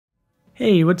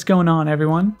Hey, what's going on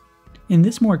everyone? In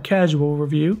this more casual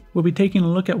review, we'll be taking a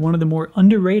look at one of the more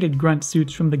underrated Grunt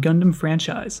suits from the Gundam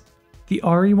franchise, the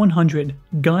RE100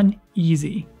 Gun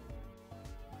Easy.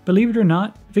 Believe it or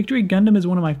not, Victory Gundam is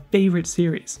one of my favorite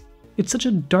series. It's such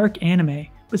a dark anime,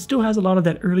 but still has a lot of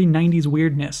that early 90s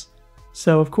weirdness.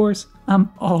 So of course, I'm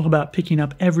all about picking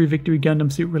up every Victory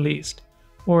Gundam suit released.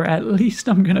 Or at least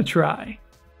I'm gonna try.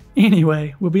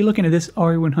 Anyway, we'll be looking at this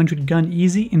RE100 Gun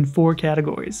Easy in 4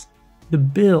 categories: the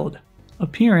build,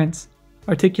 appearance,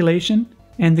 articulation,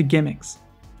 and the gimmicks.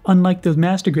 Unlike those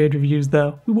master grade reviews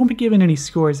though, we won't be giving any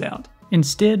scores out.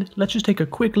 Instead, let's just take a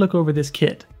quick look over this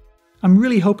kit. I'm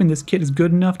really hoping this kit is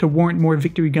good enough to warrant more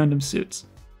Victory Gundam suits.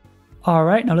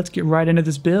 Alright, now let's get right into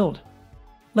this build.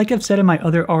 Like I've said in my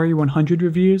other RE100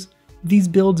 reviews, these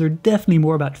builds are definitely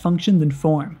more about function than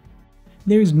form.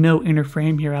 There's no inner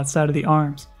frame here outside of the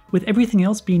arms, with everything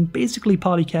else being basically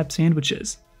polycap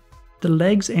sandwiches. The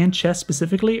legs and chest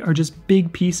specifically are just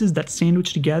big pieces that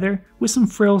sandwich together with some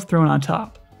frills thrown on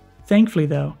top. Thankfully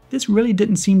though, this really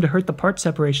didn't seem to hurt the part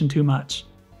separation too much.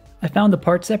 I found the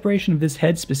part separation of this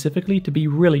head specifically to be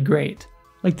really great.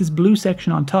 Like this blue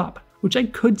section on top, which I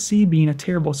could see being a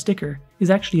terrible sticker, is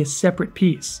actually a separate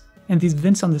piece, and these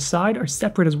vents on the side are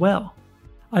separate as well.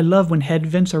 I love when head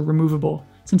vents are removable,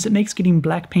 since it makes getting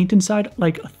black paint inside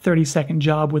like a 30-second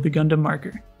job with the Gundam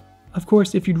marker. Of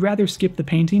course, if you'd rather skip the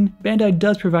painting, Bandai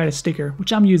does provide a sticker,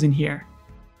 which I'm using here.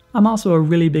 I'm also a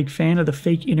really big fan of the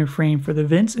fake inner frame for the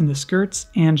vents in the skirts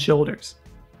and shoulders.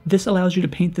 This allows you to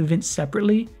paint the vents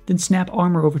separately, then snap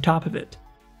armor over top of it.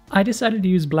 I decided to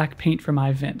use black paint for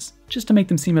my vents, just to make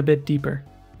them seem a bit deeper.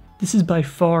 This is by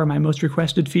far my most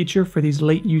requested feature for these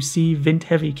late UC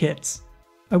vent-heavy kits.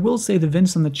 I will say the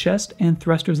vents on the chest and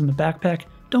thrusters in the backpack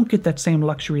don't get that same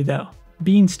luxury though,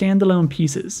 being standalone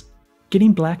pieces.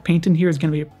 Getting black paint in here is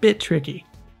going to be a bit tricky.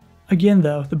 Again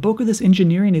though, the bulk of this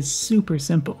engineering is super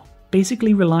simple,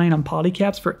 basically relying on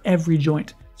polycaps for every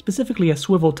joint, specifically a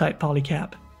swivel type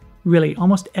polycap. Really,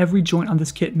 almost every joint on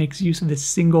this kit makes use of this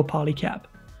single polycap.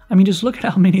 I mean, just look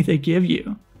at how many they give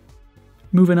you.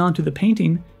 Moving on to the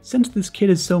painting, since this kit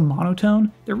is so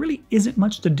monotone, there really isn't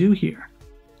much to do here.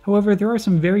 However, there are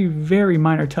some very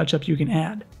minor touch-ups you can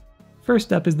add.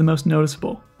 First up is the most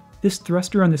noticeable, this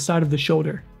thruster on the side of the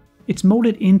shoulder. It's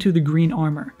molded into the green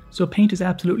armor, so paint is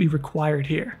absolutely required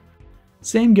here.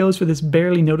 Same goes for this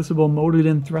barely noticeable molded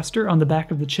in thruster on the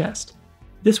back of the chest.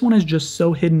 This one is just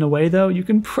so hidden away though, you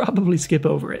can probably skip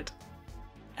over it.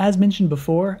 As mentioned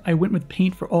before, I went with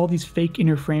paint for all these fake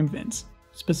inner frame vents,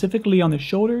 specifically on the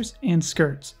shoulders and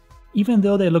skirts. Even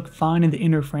though they look fine in the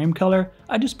inner frame color,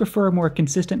 I just prefer a more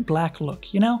consistent black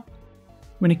look, you know?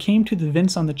 When it came to the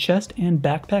vents on the chest and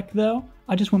backpack though,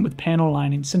 I just went with panel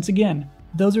lining since again,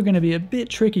 those are going to be a bit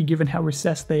tricky given how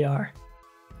recessed they are.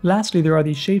 Lastly, there are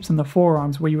these shapes on the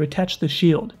forearms where you attach the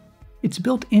shield. It's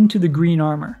built into the green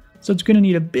armor, so it's going to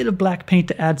need a bit of black paint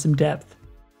to add some depth.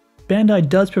 Bandai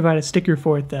does provide a sticker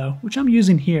for it though, which I'm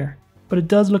using here, but it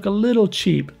does look a little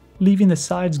cheap, leaving the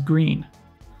sides green.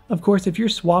 Of course, if you're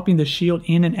swapping the shield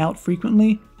in and out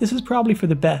frequently, this is probably for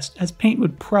the best, as paint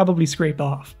would probably scrape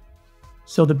off.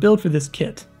 So the build for this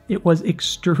kit, it was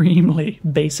extremely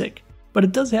basic, but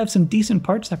it does have some decent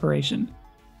part separation.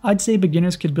 I'd say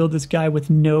beginners could build this guy with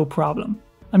no problem.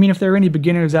 I mean, if there are any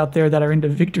beginners out there that are into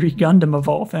Victory Gundam of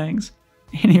all things.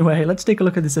 Anyway, let's take a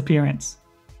look at this appearance.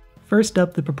 First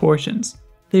up, the proportions.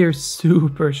 They are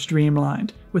super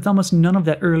streamlined, with almost none of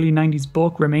that early 90s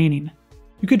bulk remaining.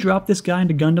 You could drop this guy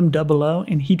into Gundam 00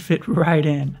 and he'd fit right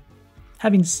in.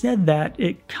 Having said that,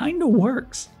 it kinda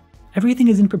works. Everything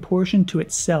is in proportion to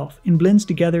itself and blends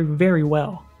together very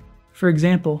well. For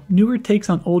example, newer takes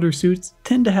on older suits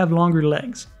tend to have longer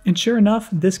legs, and sure enough,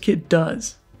 this kit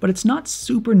does. But it's not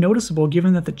super noticeable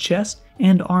given that the chest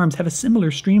and arms have a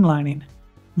similar streamlining.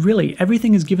 Really,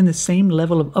 everything is given the same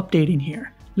level of updating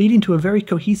here, leading to a very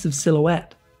cohesive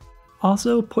silhouette.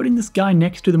 Also, putting this guy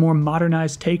next to the more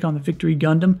modernized take on the Victory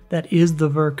Gundam that is the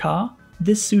Ver-Ka,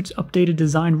 this suit's updated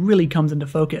design really comes into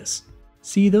focus.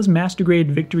 See, those master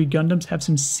grade Victory Gundams have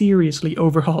some seriously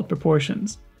overhauled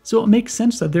proportions, so it makes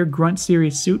sense that their Grunt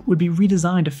series suit would be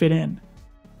redesigned to fit in.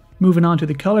 Moving on to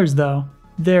the colors though,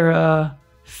 they're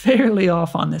fairly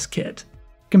off on this kit.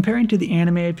 Comparing to the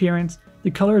anime appearance,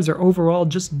 the colors are overall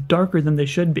just darker than they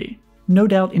should be, no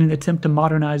doubt in an attempt to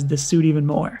modernize this suit even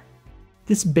more.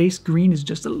 This base green is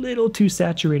just a little too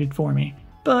saturated for me,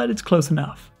 but it's close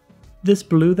enough. This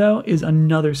blue though is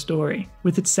another story,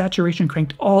 with its saturation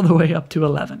cranked all the way up to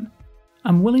 11.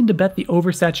 I'm willing to bet the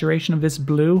oversaturation of this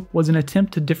blue was an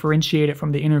attempt to differentiate it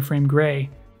from the inner frame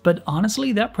gray, but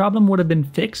honestly that problem would have been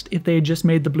fixed if they had just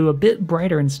made the blue a bit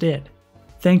brighter instead.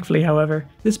 Thankfully, however,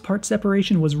 this part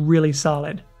separation was really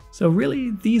solid. So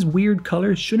really, these weird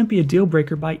colors shouldn't be a deal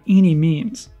breaker by any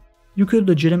means. You could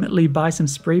legitimately buy some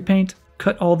spray paint,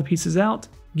 cut all the pieces out,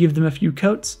 give them a few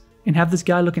coats, and have this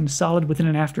guy looking solid within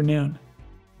an afternoon.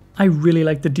 I really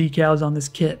like the decals on this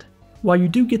kit. While you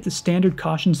do get the standard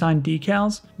caution sign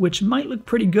decals, which might look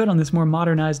pretty good on this more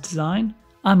modernized design,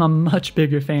 I'm a much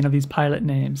bigger fan of these pilot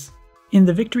names. In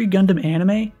the Victory Gundam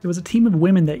anime, there was a team of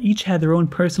women that each had their own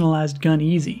personalized gun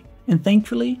easy, and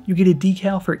thankfully, you get a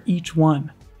decal for each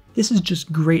one. This is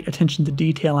just great attention to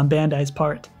detail on Bandai's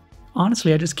part.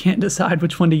 Honestly, I just can't decide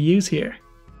which one to use here.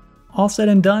 All said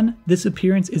and done, this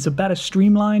appearance is about as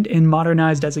streamlined and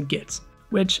modernized as it gets,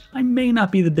 which I may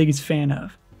not be the biggest fan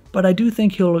of, but I do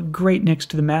think he'll look great next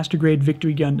to the Master Grade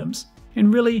Victory Gundams,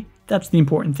 and really, that's the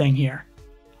important thing here.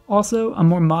 Also, a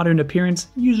more modern appearance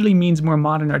usually means more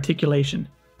modern articulation,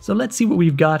 so let's see what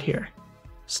we've got here.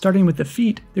 Starting with the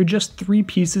feet, they're just 3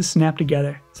 pieces snapped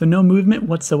together, so no movement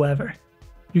whatsoever.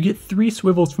 You get 3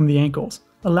 swivels from the ankles,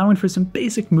 allowing for some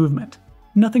basic movement.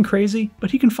 Nothing crazy,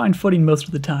 but he can find footing most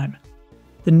of the time.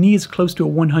 The knee is close to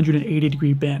a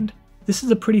 180-degree bend. This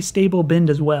is a pretty stable bend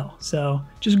as well, so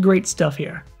just great stuff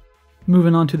here.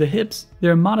 Moving on to the hips,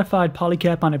 they're a modified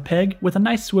polycap on a peg with a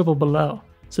nice swivel below,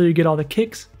 so you get all the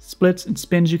kicks, splits, and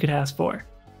spins you could ask for.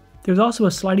 There's also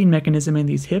a sliding mechanism in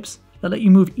these hips that let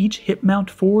you move each hip mount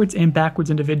forwards and backwards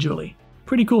individually.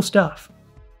 Pretty cool stuff.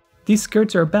 These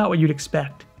skirts are about what you'd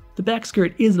expect. The back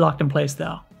skirt is locked in place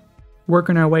though.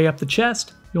 Working our way up the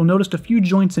chest, you'll notice a few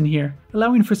joints in here,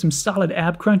 allowing for some solid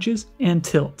ab crunches and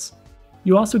tilts.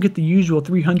 You also get the usual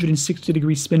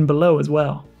 360-degree spin below as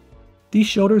well. These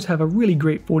shoulders have a really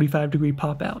great 45-degree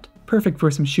pop out, perfect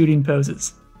for some shooting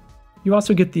poses. You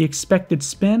also get the expected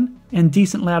spin and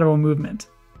decent lateral movement.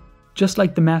 Just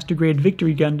like the Master Grade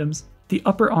Victory Gundams, the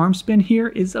upper arm spin here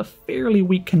is a fairly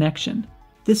weak connection.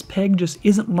 This peg just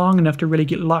isn't long enough to really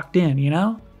get locked in, you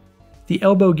know? The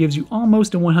elbow gives you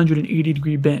almost a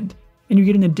 180-degree bend, and you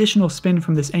get an additional spin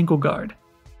from this ankle guard.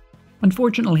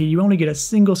 Unfortunately, you only get a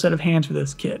single set of hands for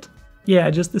this kit. Yeah,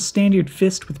 just the standard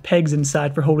fist with pegs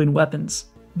inside for holding weapons.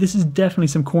 This is definitely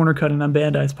some corner cutting on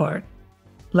Bandai's part.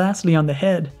 Lastly, on the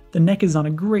head, the neck is on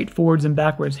a great forwards and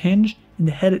backwards hinge, and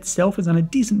the head itself is on a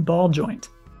decent ball joint.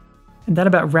 And that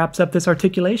about wraps up this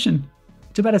articulation.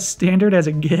 It's about as standard as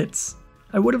it gets.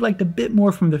 I would have liked a bit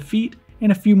more from the feet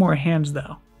and a few more hands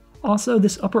though. Also,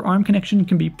 this upper arm connection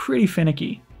can be pretty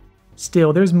finicky.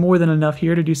 Still, there's more than enough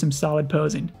here to do some solid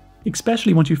posing,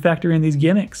 especially once you factor in these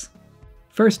gimmicks.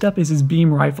 First up is his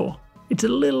beam rifle. It's a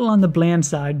little on the bland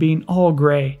side being all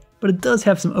gray, but it does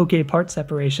have some okay part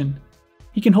separation.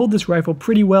 He can hold this rifle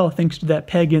pretty well thanks to that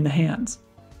peg in the hands.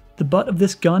 The butt of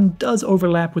this gun does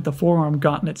overlap with the forearm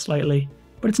gauntlet slightly,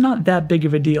 but it's not that big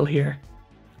of a deal here.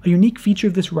 A unique feature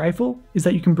of this rifle is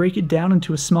that you can break it down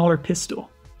into a smaller pistol.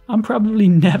 I'm probably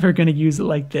never going to use it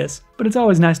like this, but it's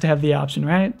always nice to have the option,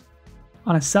 right?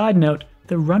 On a side note,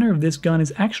 the runner of this gun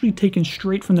is actually taken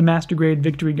straight from the Master Grade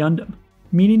Victory Gundam,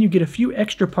 meaning you get a few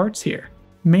extra parts here,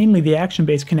 mainly the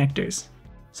action-based connectors.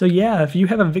 So yeah, if you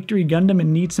have a Victory Gundam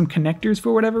and need some connectors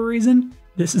for whatever reason,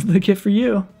 this is the kit for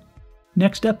you.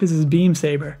 Next up is his beam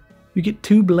saber. You get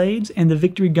 2 blades and the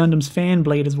Victory Gundam's fan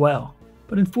blade as well,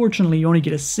 but unfortunately you only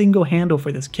get a single handle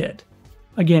for this kit.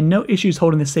 Again, no issues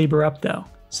holding the saber up though,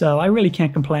 so I really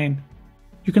can't complain.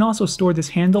 You can also store this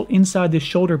handle inside this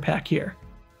shoulder pack here.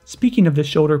 Speaking of the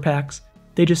shoulder packs,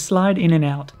 they just slide in and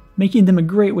out, making them a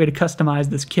great way to customize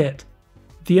this kit.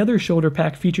 The other shoulder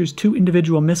pack features 2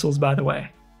 individual missiles, by the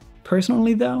way.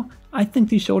 Personally though, I think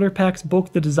these shoulder packs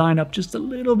bulk the design up just a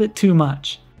little bit too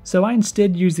much, so I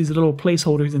instead use these little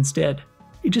placeholders instead.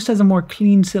 It just has a more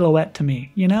clean silhouette to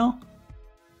me, you know?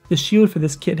 The shield for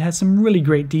this kit has some really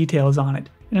great details on it,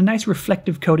 and a nice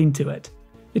reflective coating to it.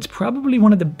 It's probably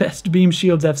one of the best beam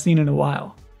shields I've seen in a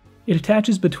while. It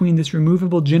attaches between this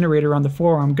removable generator on the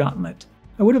forearm gauntlet.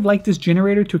 I would have liked this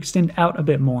generator to extend out a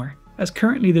bit more, as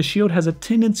currently the shield has a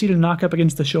tendency to knock up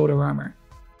against the shoulder armor.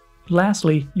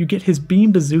 Lastly, you get his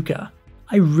beam bazooka.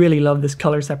 I really love this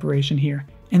color separation here,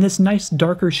 and this nice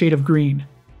darker shade of green.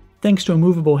 Thanks to a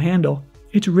movable handle,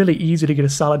 it's really easy to get a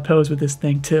solid pose with this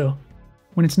thing too.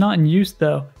 When it's not in use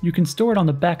though, you can store it on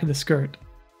the back of the skirt.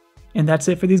 And that's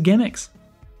it for these gimmicks.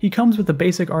 He comes with the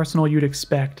basic arsenal you'd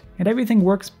expect, and everything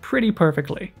works pretty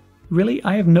perfectly. Really,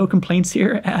 I have no complaints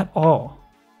here at all.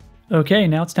 Okay,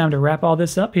 now it's time to wrap all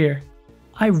this up here.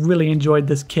 I really enjoyed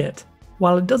this kit.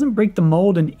 While it doesn't break the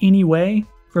mold in any way,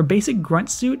 for a basic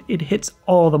grunt suit, it hits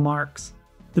all the marks.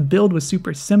 The build was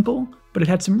super simple, but it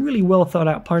had some really well thought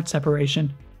out part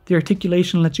separation. The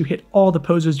articulation lets you hit all the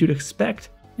poses you'd expect,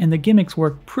 and the gimmicks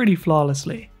work pretty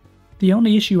flawlessly. The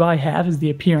only issue I have is the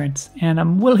appearance, and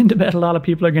I'm willing to bet a lot of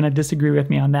people are going to disagree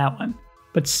with me on that one.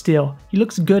 But still, he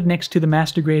looks good next to the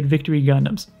Master Grade Victory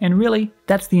Gundams, and really,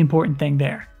 that's the important thing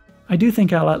there. I do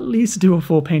think I'll at least do a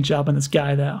full paint job on this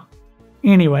guy though.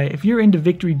 Anyway, if you're into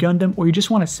Victory Gundam or you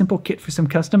just want a simple kit for some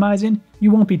customizing,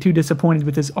 you won't be too disappointed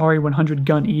with this RE100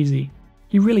 Gun Easy.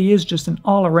 He really is just an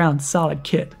all-around solid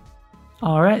kit.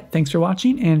 Alright, thanks for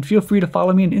watching, and feel free to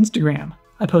follow me on Instagram.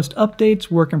 I post updates,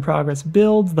 work in progress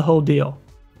builds, the whole deal.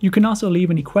 You can also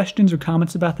leave any questions or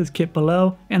comments about this kit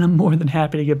below, and I'm more than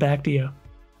happy to get back to you.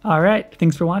 Alright,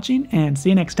 thanks for watching, and see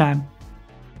you next time.